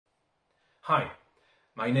Hi,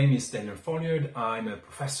 my name is Daniel Foliard. I'm a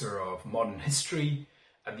professor of modern history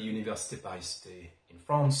at the Université Paris in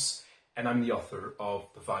France, and I'm the author of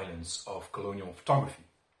The Violence of Colonial Photography.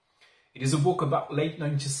 It is a book about late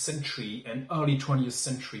 19th century and early 20th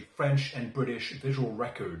century French and British visual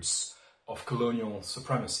records of colonial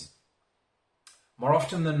supremacy. More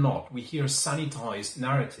often than not, we hear sanitized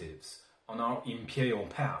narratives on our imperial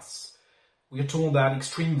past. We are told that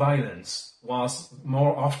extreme violence was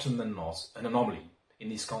more often than not an anomaly in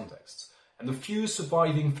these contexts, and the few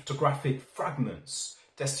surviving photographic fragments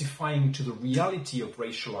testifying to the reality of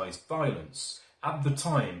racialized violence at the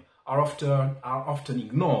time are often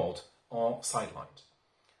ignored or sidelined.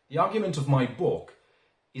 The argument of my book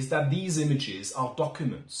is that these images are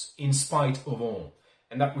documents in spite of all,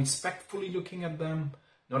 and that respectfully looking at them,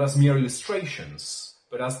 not as mere illustrations,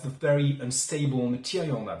 but as the very unstable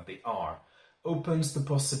material that they are, opens the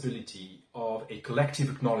possibility of a collective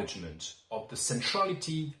acknowledgement of the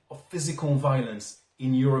centrality of physical violence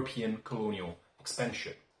in European colonial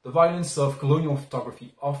expansion. The violence of colonial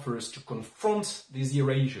photography offers to confront these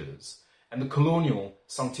erasures and the colonial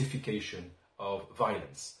sanctification of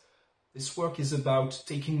violence. This work is about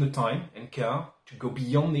taking the time and care to go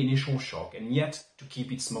beyond the initial shock and yet to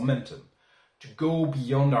keep its momentum, to go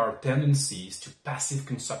beyond our tendencies to passive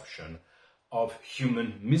consumption of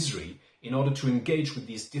human misery in order to engage with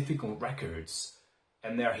these difficult records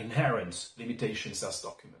and their inherent limitations as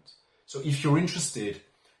documents. So if you're interested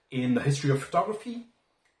in the history of photography,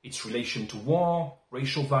 its relation to war,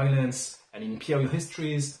 racial violence, and imperial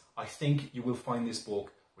histories, I think you will find this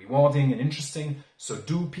book rewarding and interesting, so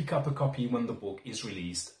do pick up a copy when the book is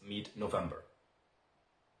released mid-November.